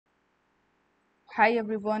Hi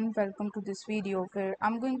everyone, welcome to this video where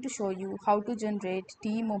I'm going to show you how to generate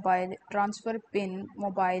T-Mobile transfer pin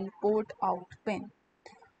mobile port out pin.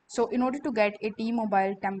 So in order to get a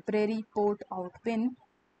T-Mobile temporary port out pin,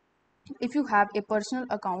 if you have a personal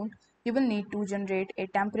account, you will need to generate a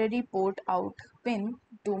temporary port out pin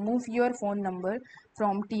to move your phone number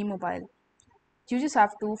from T-Mobile. You just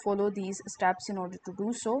have to follow these steps in order to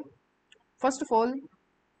do so. First of all,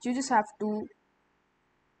 you just have to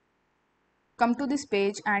come to this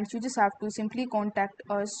page and you just have to simply contact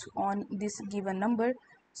us on this given number.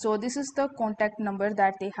 So this is the contact number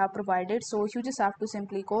that they have provided, so you just have to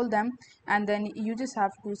simply call them and then you just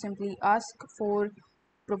have to simply ask for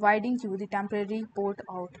providing you the temporary port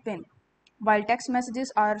out pin. While text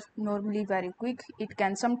messages are normally very quick, it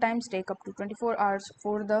can sometimes take up to 24 hours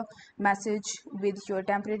for the message with your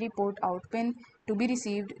temporary port out pin to be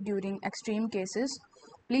received. During extreme cases,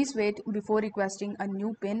 please wait before requesting a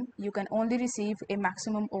new pin. You can only receive a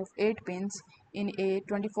maximum of 8 pins in a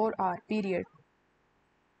 24-hour period.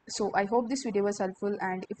 So I hope this video was helpful,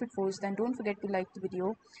 and if it was, then don't forget to like the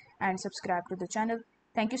video and subscribe to the channel.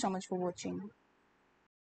 Thank you so much for watching.